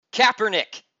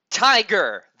Kaepernick,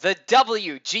 Tiger, the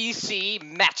WGC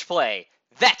match play.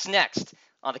 That's next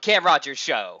on the Cam Rogers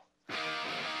Show.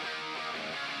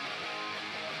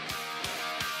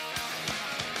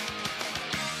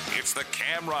 It's the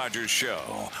Cam Rogers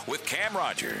Show with Cam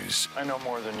Rogers. I know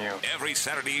more than you. Every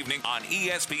Saturday evening on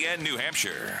ESPN New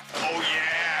Hampshire. Oh,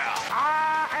 yeah.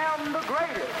 I am the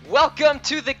greatest. Welcome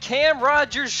to the Cam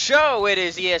Rogers Show. It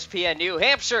is ESPN New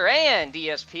Hampshire and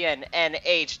ESPNNH.com.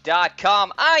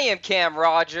 I am Cam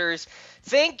Rogers.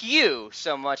 Thank you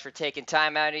so much for taking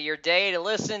time out of your day to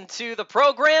listen to the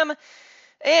program.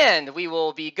 And we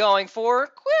will be going for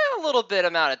a little bit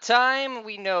amount of time.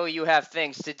 We know you have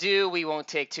things to do. We won't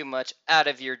take too much out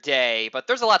of your day. But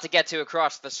there's a lot to get to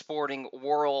across the sporting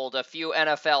world. A few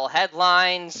NFL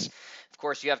headlines. Of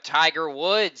course, you have Tiger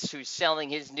Woods, who's selling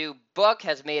his new book,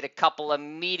 has made a couple of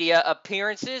media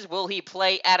appearances. Will he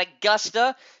play at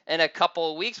Augusta in a couple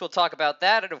of weeks? We'll talk about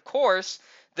that. And, of course,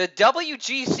 the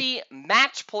WGC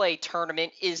Match Play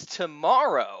Tournament is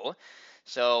tomorrow.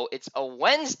 So it's a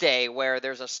Wednesday where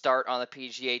there's a start on the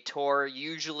PGA Tour.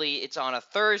 Usually it's on a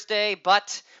Thursday,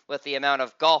 but with the amount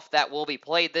of golf that will be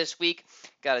played this week,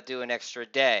 got to do an extra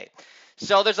day.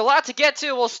 So there's a lot to get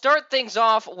to. We'll start things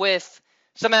off with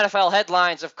some NFL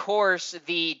headlines. Of course,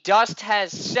 the dust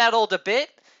has settled a bit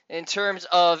in terms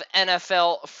of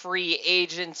NFL free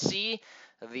agency.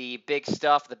 The big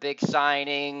stuff, the big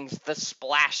signings, the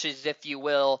splashes, if you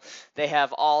will, they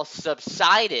have all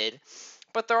subsided.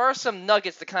 But there are some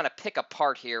nuggets to kind of pick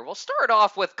apart here. We'll start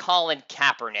off with Colin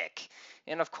Kaepernick.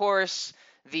 And, of course,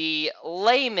 the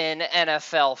layman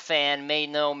NFL fan may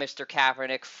know Mr.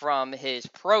 Kaepernick from his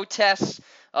protests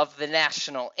of the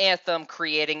national anthem,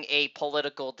 creating a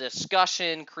political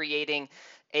discussion, creating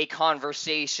a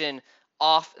conversation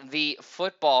off the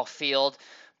football field.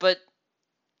 But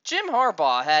Jim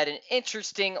Harbaugh had an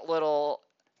interesting little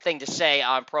thing to say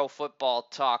on Pro Football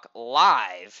Talk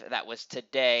Live. That was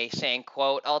today, saying,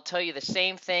 quote, "I'll tell you the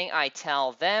same thing I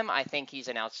tell them. I think he's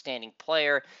an outstanding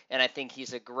player, and I think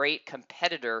he's a great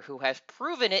competitor who has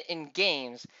proven it in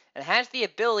games and has the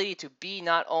ability to be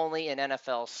not only an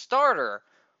NFL starter,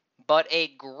 but a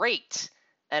great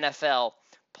NFL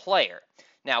player."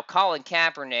 Now, Colin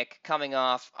Kaepernick, coming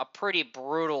off a pretty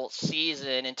brutal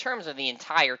season in terms of the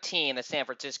entire team, the San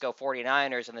Francisco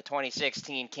 49ers in the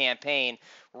 2016 campaign,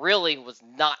 really was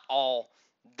not all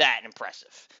that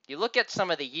impressive. You look at some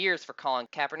of the years for Colin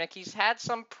Kaepernick, he's had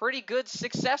some pretty good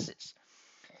successes.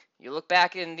 You look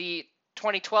back in the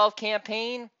 2012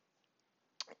 campaign,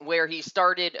 where he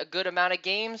started a good amount of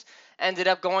games, ended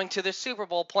up going to the Super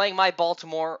Bowl playing my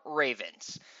Baltimore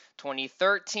Ravens.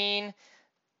 2013,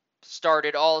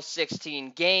 started all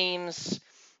 16 games.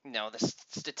 You know, the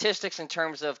statistics in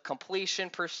terms of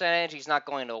completion percentage, he's not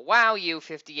going to wow you,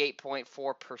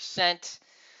 58.4%.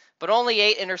 But only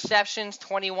 8 interceptions,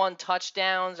 21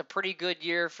 touchdowns, a pretty good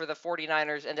year for the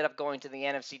 49ers. Ended up going to the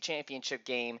NFC Championship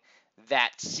game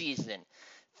that season.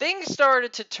 Things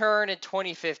started to turn in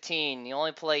 2015. He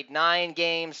only played 9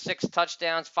 games, 6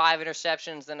 touchdowns, 5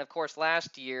 interceptions. Then, of course,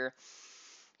 last year,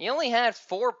 he only had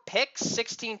 4 picks,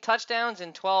 16 touchdowns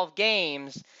in 12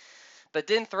 games, but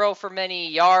didn't throw for many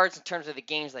yards in terms of the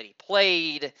games that he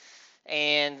played,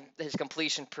 and his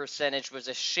completion percentage was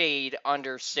a shade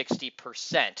under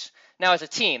 60%. Now, as a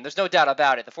team, there's no doubt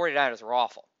about it, the 49ers were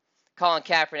awful. Colin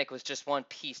Kaepernick was just one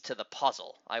piece to the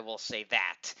puzzle, I will say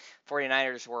that.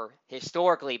 49ers were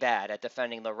historically bad at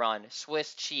defending the run.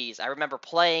 Swiss cheese. I remember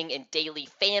playing in daily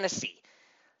fantasy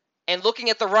and looking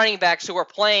at the running backs who were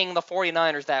playing the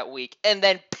 49ers that week and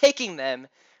then picking them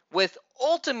with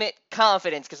ultimate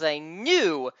confidence because I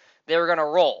knew they were going to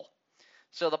roll.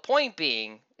 So the point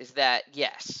being is that,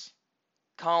 yes,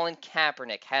 Colin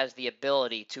Kaepernick has the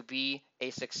ability to be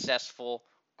a successful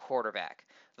quarterback.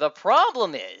 The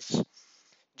problem is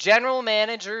general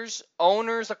managers,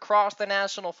 owners across the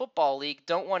National Football League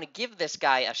don't want to give this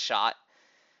guy a shot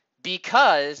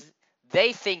because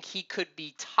they think he could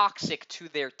be toxic to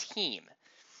their team.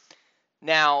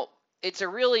 Now, it's a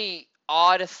really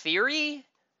odd theory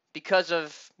because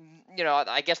of,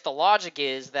 I guess the logic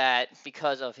is that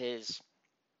because of his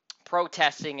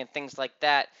protesting and things like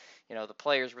that, the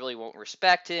players really won't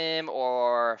respect him,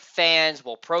 or fans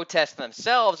will protest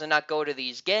themselves and not go to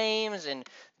these games, and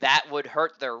that would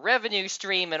hurt their revenue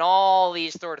stream and all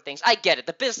these sort of things. I get it.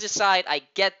 The business side, I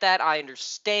get that. I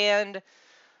understand.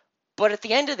 But at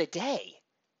the end of the day,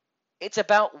 it's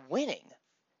about winning.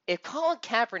 If Colin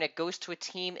Kaepernick goes to a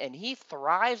team and he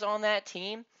thrives on that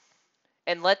team,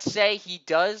 and let's say he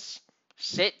does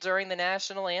sit during the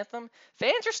national anthem,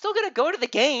 fans are still going to go to the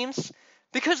games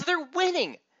because they're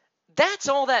winning. That's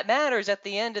all that matters at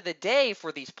the end of the day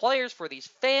for these players, for these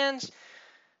fans.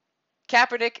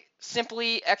 Kaepernick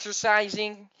simply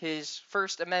exercising his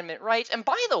First Amendment rights. And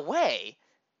by the way,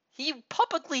 he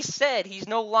publicly said he's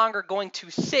no longer going to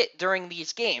sit during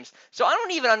these games. So I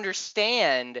don't even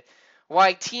understand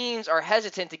why teams are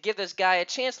hesitant to give this guy a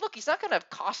chance. Look, he's not going to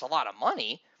cost a lot of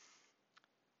money.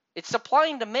 It's supply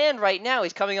and demand right now.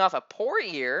 He's coming off a poor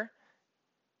year,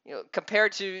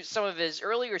 compared to some of his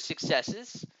earlier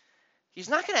successes. He's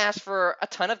not going to ask for a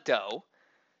ton of dough.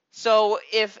 So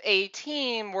if a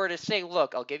team were to say,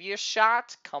 look, I'll give you a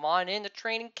shot, come on into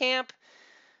training camp,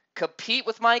 compete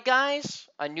with my guys,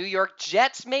 a New York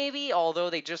Jets maybe, although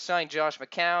they just signed Josh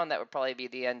McCown, that would probably be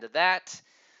the end of that.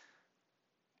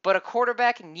 But a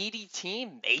quarterback needy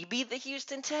team, maybe the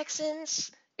Houston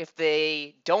Texans. If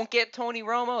they don't get Tony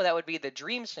Romo, that would be the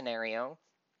dream scenario.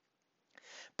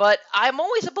 But I'm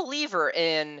always a believer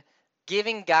in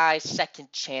giving guys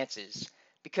second chances.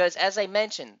 Because as I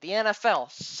mentioned, the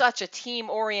NFL, such a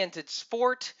team-oriented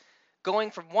sport.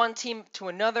 Going from one team to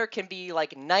another can be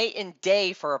like night and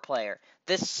day for a player.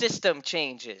 The system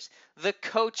changes. The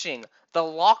coaching, the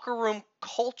locker room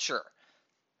culture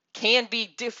can be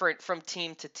different from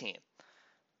team to team.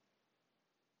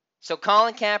 So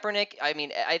Colin Kaepernick,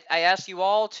 I ask you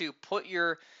all to put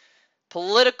your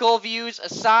political views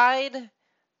aside.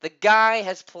 The guy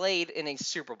has played in a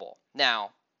Super Bowl.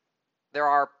 Now, there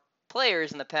are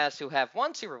players in the past who have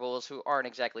won Super Bowls who aren't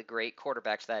exactly great,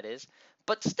 quarterbacks that is,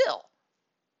 but still.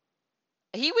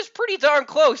 He was pretty darn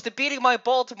close to beating my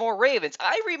Baltimore Ravens.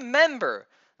 I remember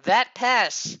that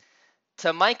pass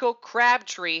to Michael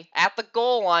Crabtree at the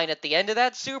goal line at the end of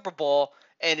that Super Bowl,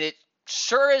 and it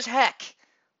sure as heck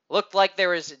looked like there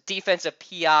was defensive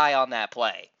PI on that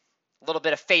play. A little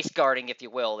bit of face guarding, if you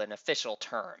will, an official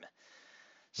term.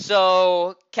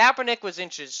 So Kaepernick was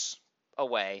inches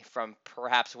away from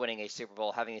perhaps winning a Super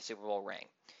Bowl, having a Super Bowl ring.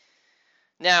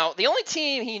 Now, the only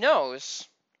team he knows,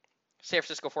 San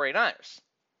Francisco 49ers.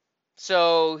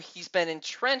 So he's been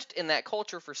entrenched in that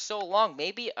culture for so long.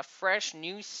 Maybe a fresh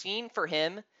new scene for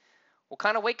him will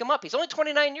kind of wake him up. He's only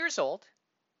 29 years old.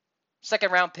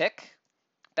 Second round pick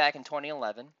back in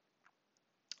 2011.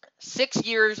 6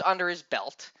 years under his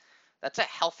belt. That's a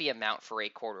healthy amount for a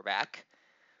quarterback.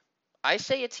 I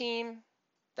say a team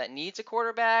that needs a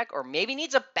quarterback or maybe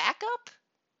needs a backup.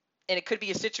 And it could be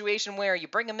a situation where you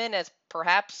bring him in as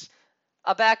perhaps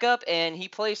a backup and he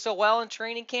plays so well in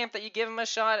training camp that you give him a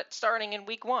shot at starting in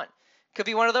week 1. Could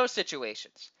be one of those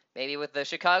situations. Maybe with the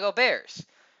Chicago Bears.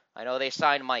 I know they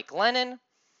signed Mike Glennon,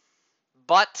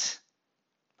 but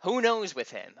who knows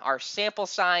with him? Our sample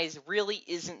size really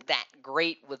isn't that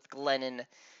great with Glennon,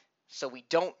 so we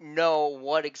don't know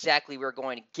what exactly we're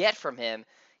going to get from him.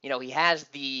 He has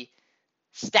the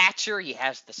stature, he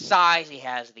has the size, he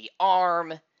has the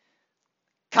arm.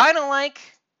 Kind of like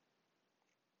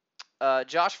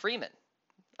Josh Freeman,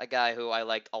 a guy who I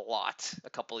liked a lot a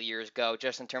couple of years ago,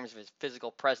 just in terms of his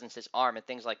physical presence, his arm, and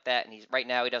things like that. And right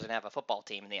now he doesn't have a football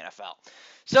team in the NFL.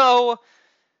 So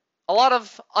a lot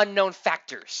of unknown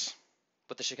factors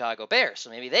with the Chicago Bears. So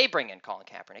maybe they bring in Colin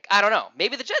Kaepernick. I don't know.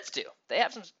 Maybe the Jets do. They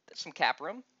have some cap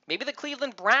room. Maybe the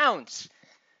Cleveland Browns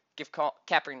give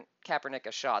Kaepernick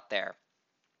a shot there.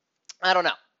 I don't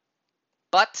know.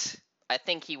 But I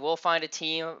think he will find a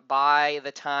team by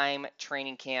the time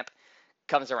training camp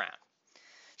comes around.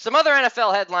 Some other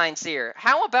NFL headlines here.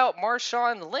 How about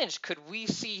Marshawn Lynch? Could we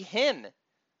see him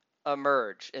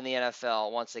emerge in the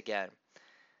NFL once again?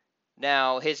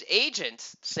 Now, his agent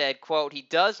said, quote, he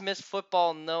does miss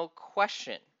football, no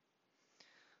question.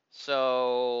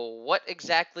 So what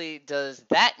exactly does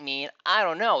that mean? I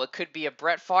don't know. It could be a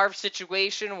Brett Favre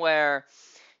situation where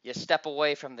you step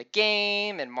away from the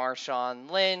game and Marshawn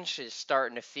Lynch is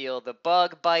starting to feel the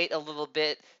bug bite a little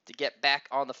bit to get back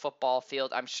on the football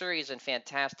field. I'm sure he's in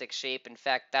fantastic shape. In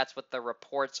fact, that's what the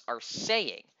reports are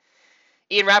saying.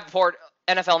 Ian Rappaport,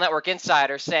 NFL Network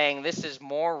insider, saying this is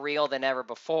more real than ever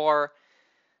before.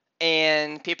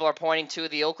 And people are pointing to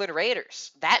the Oakland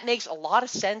Raiders. That makes a lot of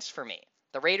sense for me.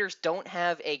 The Raiders don't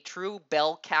have a true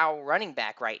bell cow running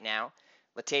back right now.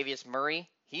 Latavius Murray,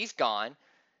 he's gone.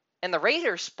 And the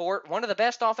Raiders sport one of the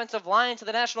best offensive lines in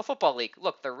the National Football League.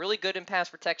 Look, they're really good in pass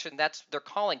protection. That's their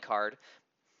calling card.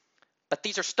 But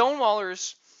these are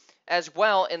stonewallers as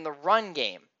well in the run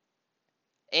game.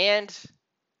 And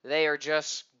they are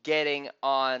just getting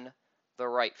on the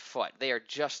right foot. They are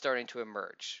just starting to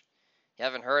emerge. You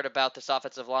haven't heard about this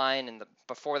offensive line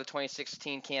before the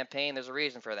 2016 campaign. There's a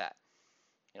reason for that.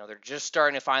 They're just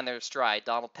starting to find their stride.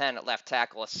 Donald Penn at left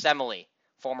tackle, Assembly,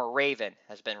 former Raven,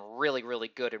 has been really, really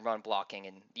good in run blocking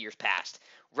in years past.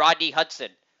 Rodney Hudson,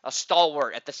 a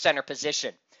stalwart at the center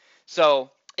position.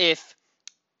 So if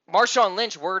Marshawn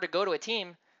Lynch were to go to a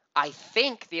team I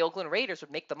think the Oakland Raiders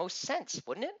would make the most sense,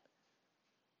 wouldn't it?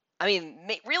 I mean,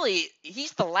 really,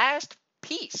 he's the last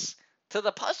piece to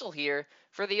the puzzle here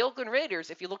for the Oakland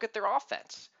Raiders if you look at their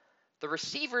offense. The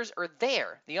receivers are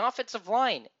there. The offensive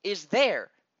line is there.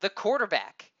 The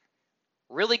quarterback,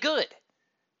 really good.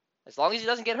 As long as he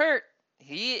doesn't get hurt,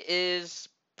 he is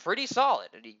pretty solid.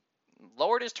 He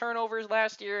lowered his turnovers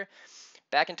last year.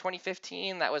 Back in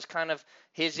 2015, that was kind of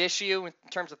his issue in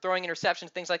terms of throwing interceptions,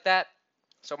 things like that.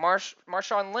 So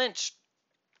Marshawn Lynch,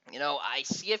 I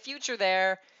see a future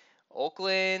there.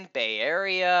 Oakland, Bay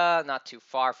Area, not too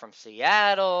far from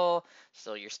Seattle.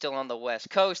 So you're still on the West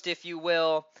Coast, if you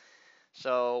will.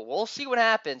 So we'll see what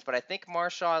happens, but I think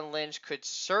Marshawn Lynch could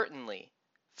certainly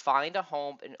find a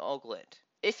home in Oakland.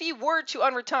 If he were to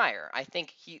unretire, I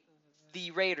think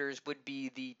the Raiders would be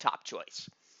the top choice.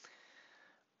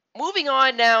 Moving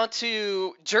on now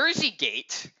to Jersey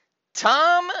Gate,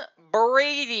 Tom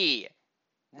Brady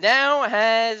now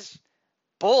has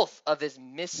both of his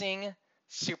missing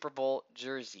Super Bowl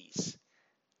jerseys.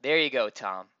 There you go,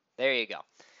 Tom. There you go.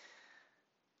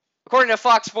 According to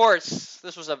Fox Sports,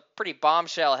 this was a pretty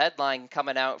bombshell headline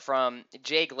coming out from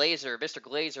Jay Glazer. Mr.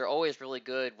 Glazer, always really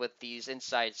good with these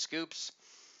inside scoops,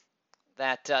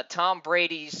 that Tom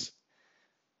Brady's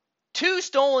 2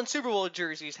 stolen Super Bowl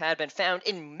jerseys had been found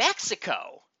in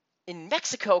Mexico. In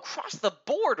Mexico, across the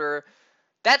border.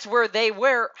 That's where they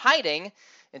were hiding.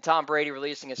 And Tom Brady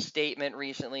releasing a statement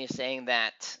recently saying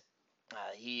that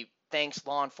he thanks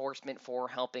law enforcement for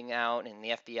helping out, and the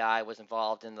FBI was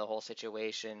involved in the whole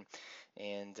situation.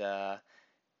 And,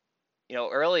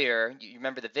 earlier, you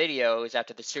remember the videos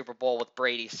after the Super Bowl with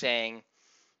Brady saying,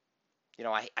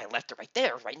 I left it right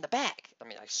there, right in the bag. I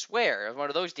mean, I swear, it was one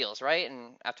of those deals, right?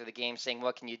 And after the game saying,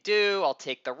 what can you do? I'll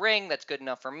take the ring. That's good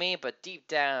enough for me. But deep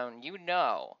down,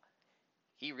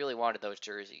 he really wanted those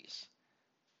jerseys.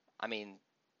 I mean,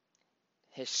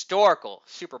 historical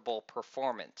Super Bowl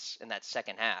performance in that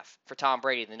second half for Tom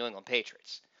Brady and the New England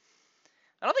Patriots.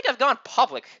 I don't think I've gone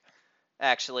public,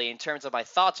 actually, in terms of my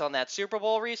thoughts on that Super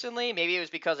Bowl recently. Maybe it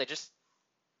was because I just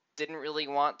didn't really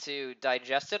want to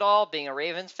digest it all, being a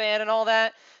Ravens fan and all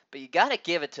that. But you got to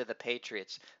give it to the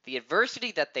Patriots. The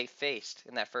adversity that they faced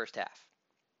in that first half,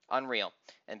 unreal,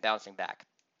 and bouncing back.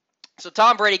 So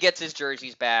Tom Brady gets his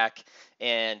jerseys back,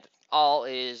 and all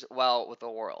is well with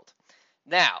the world.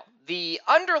 Now, the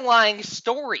underlying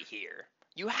story here,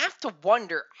 you have to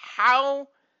wonder how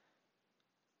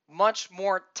much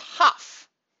more tough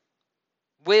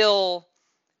will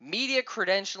media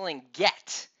credentialing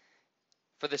get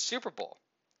for the Super Bowl?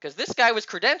 Because this guy was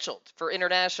credentialed for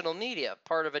international media,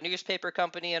 part of a newspaper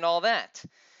company and all that.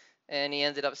 And he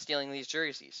ended up stealing these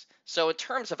jerseys. So in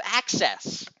terms of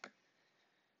access,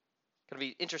 going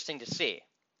to be interesting to see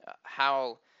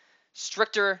how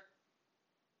stricter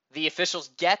the officials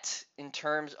get in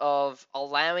terms of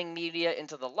allowing media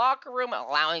into the locker room,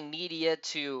 allowing media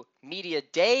to media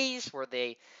days where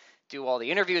they do all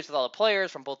the interviews with all the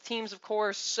players from both teams, of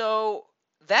course. So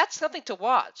that's something to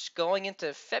watch going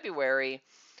into February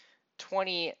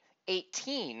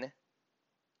 2018.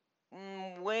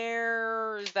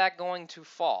 Where is that going to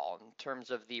fall in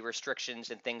terms of the restrictions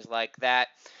and things like that?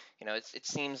 It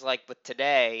seems like with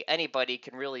today, anybody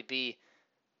can really be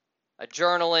a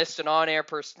journalist, an on-air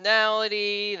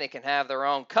personality. They can have their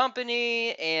own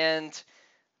company, and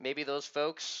maybe those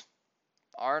folks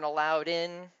aren't allowed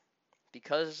in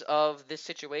because of this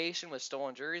situation with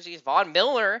stolen jerseys. Von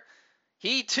Miller,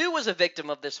 he too was a victim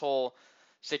of this whole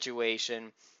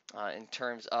situation in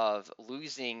terms of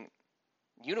losing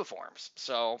uniforms.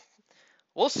 So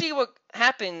we'll see what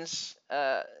happens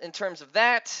in terms of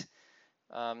that.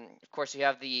 Of course, you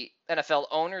have the NFL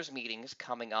owners meetings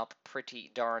coming up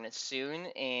pretty darn soon,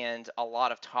 and a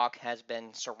lot of talk has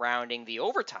been surrounding the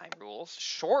overtime rules,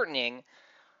 shortening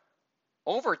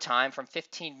overtime from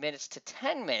 15 minutes to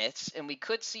 10 minutes, and we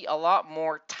could see a lot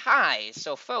more ties.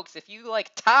 So, folks, if you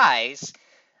like ties,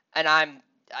 and I've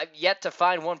yet to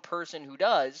find one person who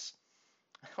does,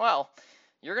 well,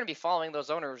 you're going to be following those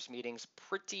owners meetings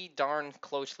pretty darn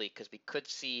closely, because we could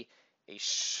see a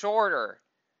shorter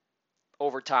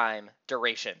overtime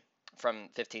duration from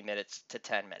 15 minutes to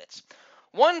 10 minutes.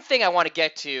 One thing I want to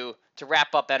get to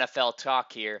wrap up NFL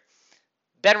talk here,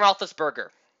 Ben Roethlisberger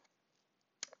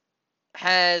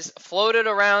has floated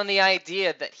around the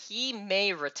idea that he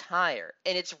may retire,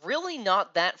 and it's really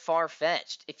not that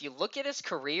far-fetched. If you look at his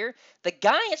career, the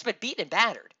guy has been beaten and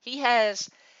battered. He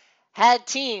has had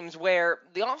teams where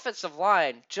the offensive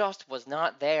line just was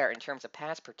not there in terms of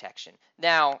pass protection.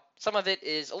 Now, some of it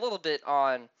is a little bit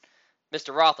on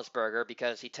Mr. Roethlisberger,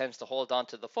 because he tends to hold on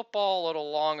to the football a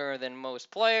little longer than most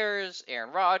players.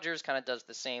 Aaron Rodgers kind of does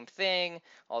the same thing,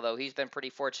 although he's been pretty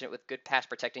fortunate with good pass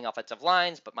protecting offensive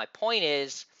lines. But my point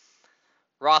is,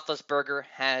 Roethlisberger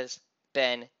has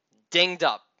been dinged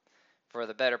up for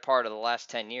the better part of the last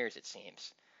 10 years, it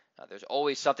seems. There's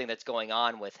always something that's going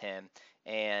on with him,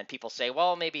 and people say,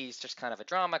 well, maybe he's just kind of a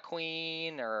drama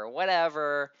queen or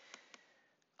whatever.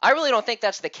 I really don't think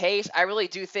that's the case. I really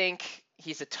do think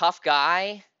he's a tough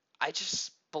guy. I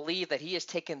just believe that he has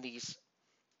taken these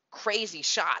crazy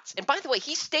shots. And by the way,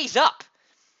 he stays up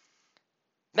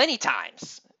many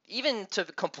times. Even to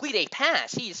complete a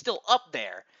pass, he is still up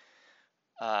there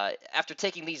after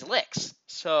taking these licks.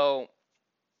 So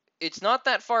it's not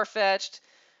that far-fetched.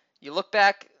 You look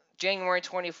back January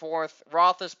 24th,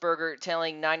 Roethlisberger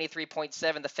telling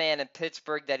 93.7 The Fan in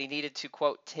Pittsburgh that he needed to,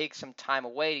 quote, take some time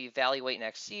away to evaluate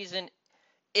next season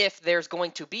if there's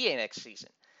going to be a next season.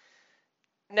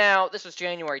 Now, this was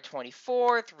January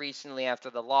 24th, recently after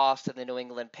the loss to the New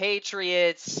England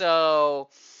Patriots, so,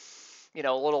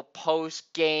 a little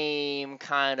post-game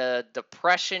kind of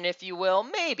depression, if you will.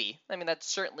 Maybe. I mean, that's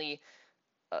certainly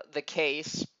the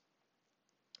case.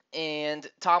 And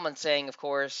Tomlin saying, of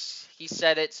course, he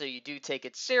said it, so you do take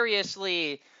it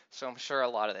seriously. So I'm sure a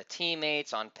lot of the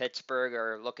teammates on Pittsburgh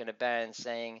are looking at Ben and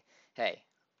saying, hey,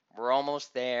 we're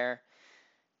almost there.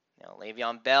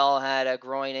 Le'Veon Bell had a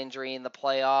groin injury in the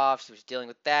playoffs. He was dealing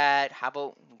with that. How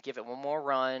about give it one more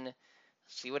run,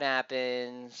 see what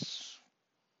happens,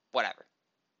 whatever.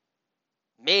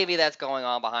 Maybe that's going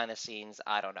on behind the scenes.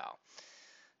 I don't know.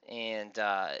 And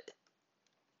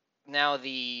now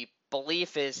the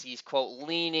belief is he's, quote,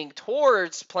 leaning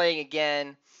towards playing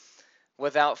again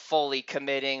without fully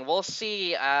committing. We'll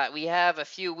see. We have a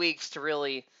few weeks to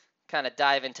really kind of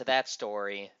dive into that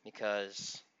story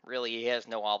because really he has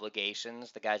no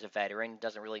obligations. The guy's a veteran,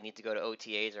 doesn't really need to go to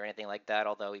OTAs or anything like that,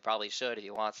 although he probably should if he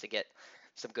wants to get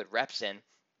some good reps in.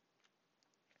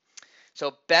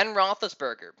 So Ben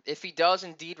Roethlisberger, if he does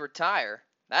indeed retire,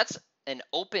 that's an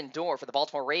open door for the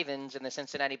Baltimore Ravens and the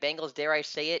Cincinnati Bengals, dare I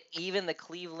say it, even the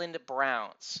Cleveland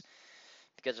Browns.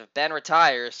 Because if Ben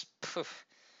retires,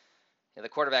 the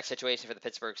quarterback situation for the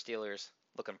Pittsburgh Steelers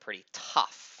looking pretty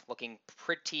tough, looking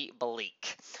pretty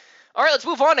bleak. All right, let's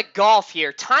move on to golf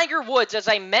here. Tiger Woods, as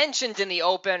I mentioned in the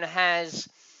Open, has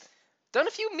done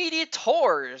a few media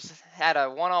tours. Had a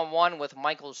one-on-one with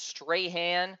Michael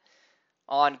Strahan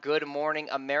on Good Morning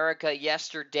America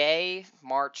yesterday,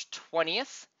 March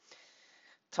 20th.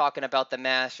 Talking about the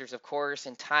Masters, of course,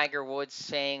 and Tiger Woods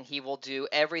saying he will do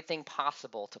everything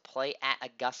possible to play at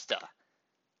Augusta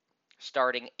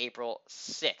starting April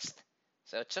 6th.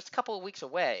 So it's just a couple of weeks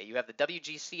away. You have the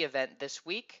WGC event this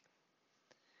week,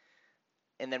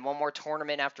 and then one more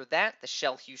tournament after that, the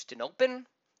Shell Houston Open,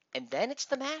 and then it's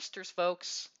the Masters,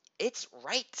 folks. It's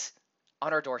right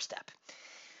on our doorstep.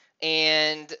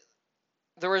 And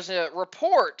there was a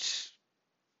report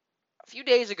a few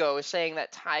days ago saying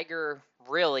that Tiger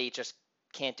really just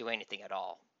can't do anything at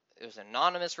all. It was an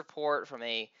anonymous report from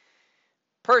a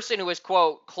person who was,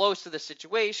 quote, close to the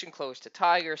situation, close to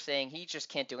Tiger, saying he just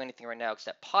can't do anything right now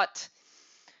except putt.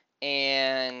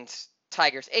 And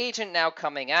Tiger's agent now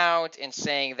coming out and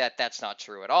saying that that's not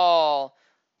true at all.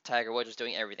 Tiger Woods is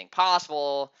doing everything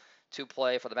possible to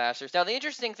play for the Masters. Now, the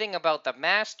interesting thing about the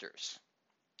Masters,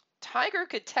 Tiger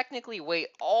could technically wait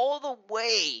all the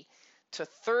way to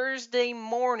Thursday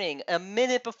morning, a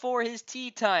minute before his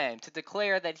tee time, to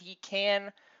declare that he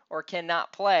can or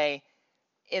cannot play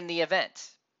in the event.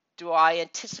 Do I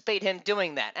anticipate him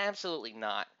doing that? Absolutely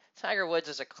not. Tiger Woods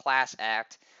is a class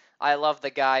act. I love the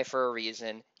guy for a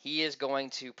reason. He is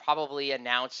going to probably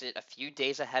announce it a few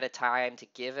days ahead of time to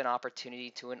give an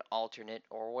opportunity to an alternate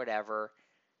or whatever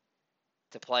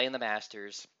to play in the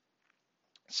Masters.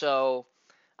 So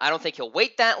I don't think he'll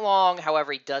wait that long.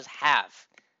 However, he does have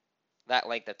that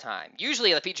length of time.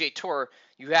 Usually on the PGA Tour,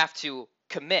 you have to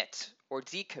commit or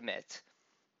decommit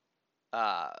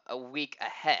a week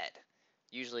ahead.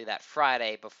 Usually that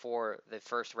Friday before the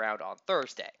first round on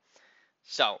Thursday.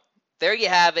 So there you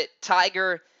have it.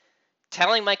 Tiger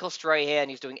telling Michael Strahan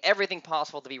he's doing everything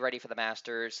possible to be ready for the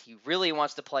Masters. He really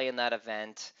wants to play in that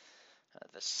event.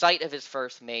 The site of his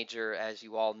first major, as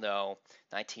you all know,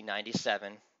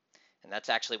 1997. And that's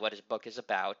actually what his book is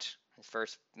about. His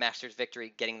first Masters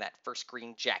victory, getting that first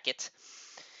green jacket.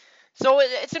 So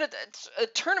it's a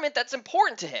tournament that's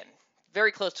important to him.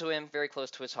 Very close to him, very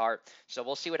close to his heart. So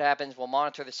we'll see what happens. We'll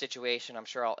monitor the situation. I'm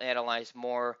sure I'll analyze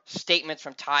more statements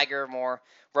from Tiger, more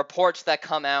reports that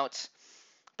come out.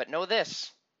 But know this.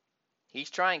 He's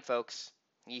trying, folks.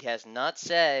 He has not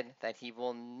said that he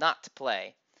will not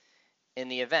play in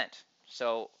the event.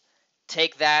 So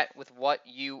take that with what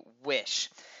you wish.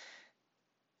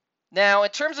 Now, in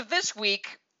terms of this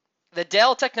week, the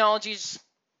Dell Technologies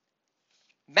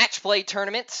Match Play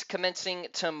Tournament commencing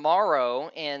tomorrow,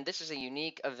 and this is a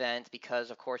unique event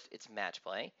because, of course, it's Match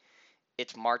Play.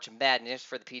 It's March Madness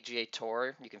for the PGA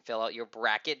Tour. You can fill out your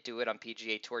bracket, do it on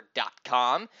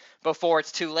PGAtour.com before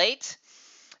it's too late.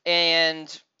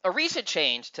 And a recent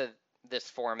change to this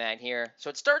format here. So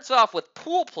it starts off with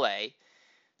pool play.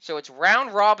 So it's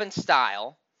round robin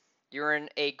style. You're in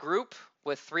a group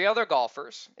with 3 other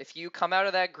golfers. If you come out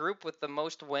of that group with the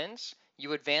most wins,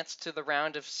 you advance to the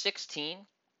round of 16,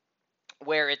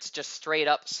 where it's just straight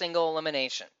up single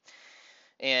elimination.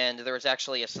 And there was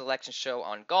actually a selection show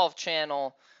on Golf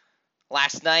Channel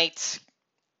last night,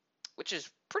 which is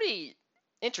pretty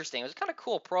interesting. It was a kind of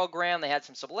cool program. They had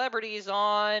some celebrities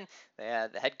on. They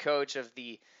had the head coach of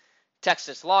the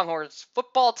Texas Longhorns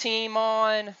football team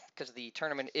on, because the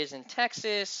tournament is in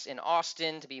Texas, in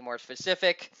Austin, to be more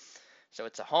specific. So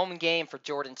it's a home game for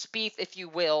Jordan Spieth, if you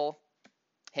will.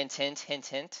 Hint, hint, hint,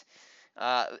 hint.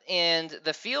 And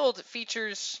the field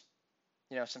features,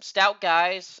 some stout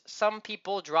guys. Some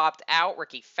people dropped out.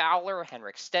 Ricky Fowler,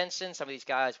 Henrik Stenson. Some of these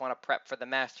guys want to prep for the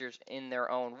Masters in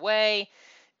their own way.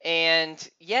 And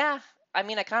yeah, I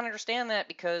kind of understand that,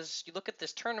 because you look at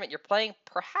this tournament, you're playing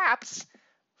perhaps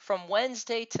from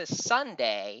Wednesday to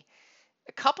Sunday.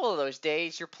 A couple of those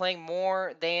days, you're playing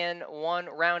more than one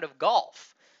round of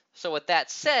golf. So with that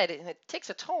said, it takes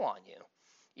a toll on you,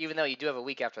 even though you do have a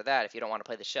week after that if you don't want to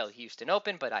play the Shell Houston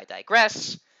Open, but I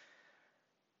digress.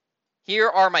 Here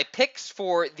are my picks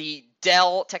for the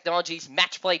Dell Technologies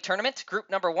Match Play Tournament. Group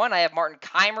number 1, I have Martin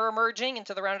Kaymer emerging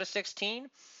into the round of 16.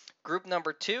 Group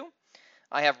number 2,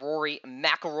 I have Rory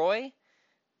McIlroy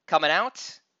coming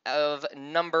out. Of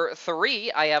number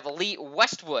 3, I have Lee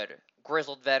Westwood,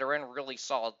 grizzled veteran, really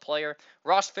solid player.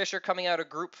 Ross Fisher coming out of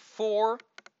Group 4.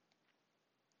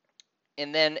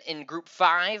 And then in Group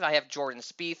 5, I have Jordan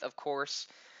Spieth, of course,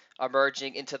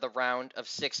 emerging into the round of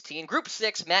 16. Group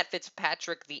 6, Matt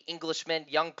Fitzpatrick, the Englishman,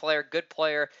 young player, good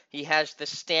player. He has the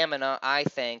stamina, I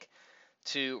think,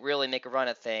 to really make a run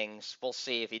at things. We'll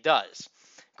see if he does.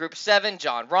 Group 7,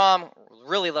 Jon Rahm.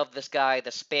 Really love this guy,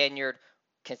 the Spaniard,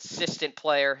 consistent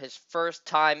player. His first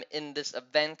time in this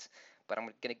event, but I'm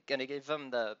gonna give him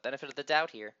the benefit of the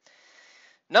doubt here.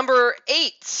 Number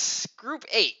 8, Group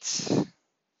 8.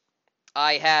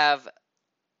 I have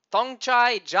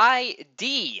Thongchai Jai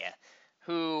D,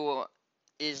 who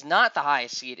is not the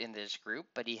highest seed in this group,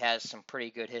 but he has some pretty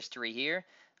good history here.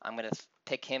 I'm going to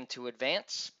pick him to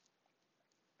advance.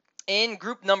 In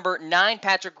group number 9,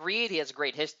 Patrick Reed. He has a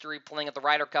great history playing at the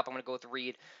Ryder Cup. I'm going to go with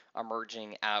Reed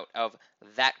emerging out of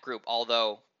that group,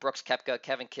 although Brooks Koepka,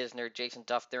 Kevin Kisner, Jason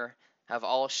Dufner have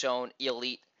all shown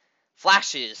elite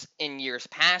flashes in years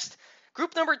past.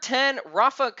 Group number 10,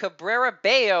 Rafa Cabrera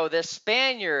Bello, the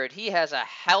Spaniard. He has a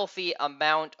healthy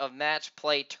amount of match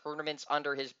play tournaments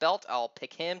under his belt. I'll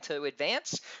pick him to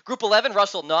advance. Group 11,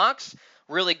 Russell Knox.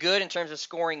 Really good in terms of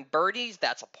scoring birdies.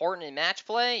 That's important in match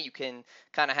play. You can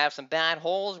kind of have some bad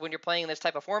holes when you're playing in this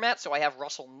type of format. So I have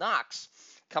Russell Knox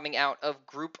coming out of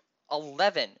Group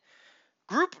 11.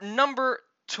 Group number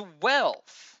 12,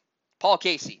 Paul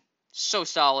Casey. So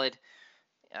solid.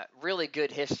 Really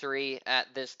good history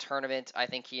at this tournament. I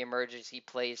think he emerges. He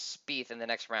plays Spieth in the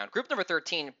next round. Group number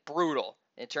 13, brutal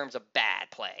in terms of bad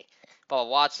play. Paul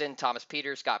Watson, Thomas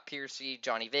Peters, Scott Piercy,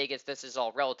 Johnny Vegas. This is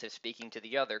all relative speaking to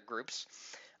the other groups.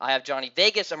 I have Johnny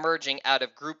Vegas emerging out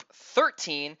of Group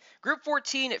 13. Group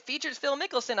 14, it features Phil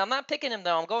Mickelson. I'm not picking him,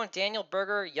 though. I'm going Daniel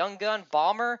Berger, Young Gun,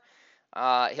 Balmer.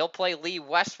 He'll play Lee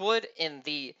Westwood in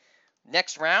the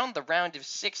next round, the round of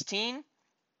 16.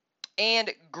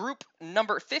 And group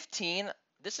number 15,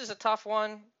 this is a tough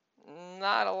one.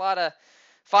 Not a lot of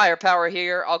firepower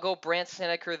here. I'll go Brandt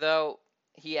Snedeker, though.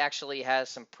 He actually has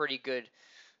some pretty good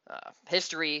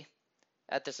history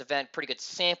at this event. Pretty good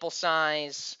sample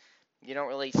size. You don't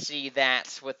really see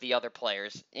that with the other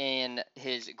players in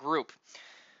his group.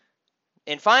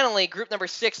 And finally, group number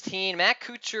 16, Matt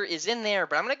Kuchar is in there,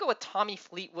 but I'm going to go with Tommy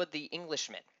Fleetwood, the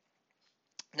Englishman.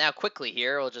 Now, quickly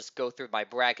here, we'll just go through my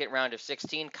bracket. Round of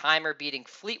 16, Kaymer beating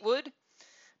Fleetwood.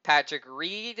 Patrick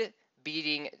Reed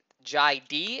beating Jai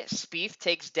D. Spieth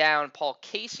takes down Paul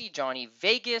Casey. Johnny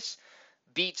Vegas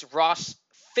beats Ross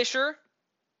Fisher.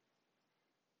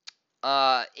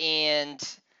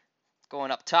 And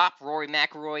going up top, Rory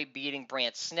McIlroy beating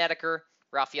Brandt Snedeker.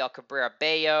 Rafael Cabrera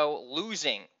Bello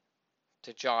losing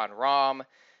to Jon Rahm.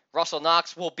 Russell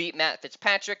Knox will beat Matt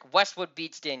Fitzpatrick. Westwood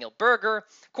beats Daniel Berger.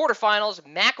 Quarterfinals,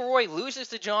 McIlroy loses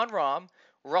to Jon Rahm.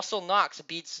 Russell Knox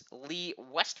beats Lee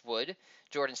Westwood.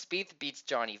 Jordan Spieth beats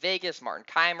Johnny Vegas. Martin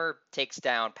Kaymer takes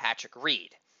down Patrick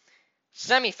Reed.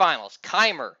 Semifinals,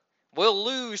 Kaymer will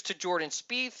lose to Jordan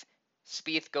Spieth.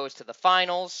 Spieth goes to the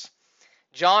finals.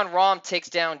 Jon Rahm takes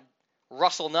down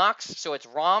Russell Knox, so it's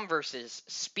Rahm versus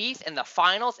Spieth in the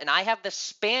finals, and I have the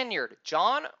Spaniard,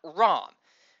 Jon Rahm,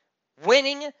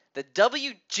 winning the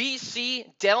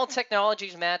WGC Dell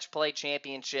Technologies Match Play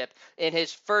Championship in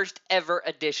his first ever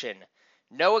edition.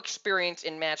 No experience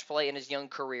in match play in his young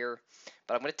career,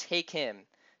 but I'm going to take him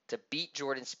to beat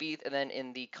Jordan Spieth. And then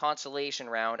in the consolation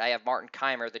round, I have Martin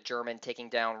Kaymer, the German, taking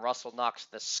down Russell Knox,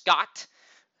 the Scot.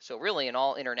 So really an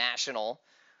all-international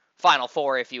Final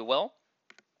Four, if you will.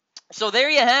 So there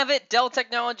you have it. Dell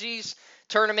Technologies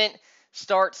tournament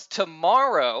starts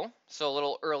tomorrow. So a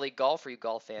little early golf for you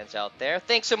golf fans out there.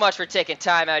 Thanks so much for taking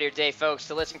time out of your day, folks,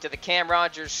 to listen to the Cam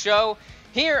Rogers Show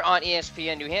here on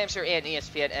ESPN New Hampshire and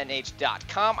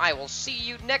ESPNNH.com. I will see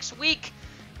you next week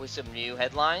with some new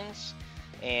headlines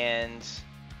and,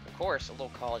 of course, a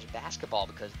little college basketball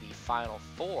because the Final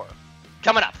Four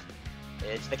coming up.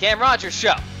 It's the Cam Rogers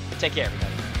Show. Take care,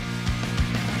 everybody.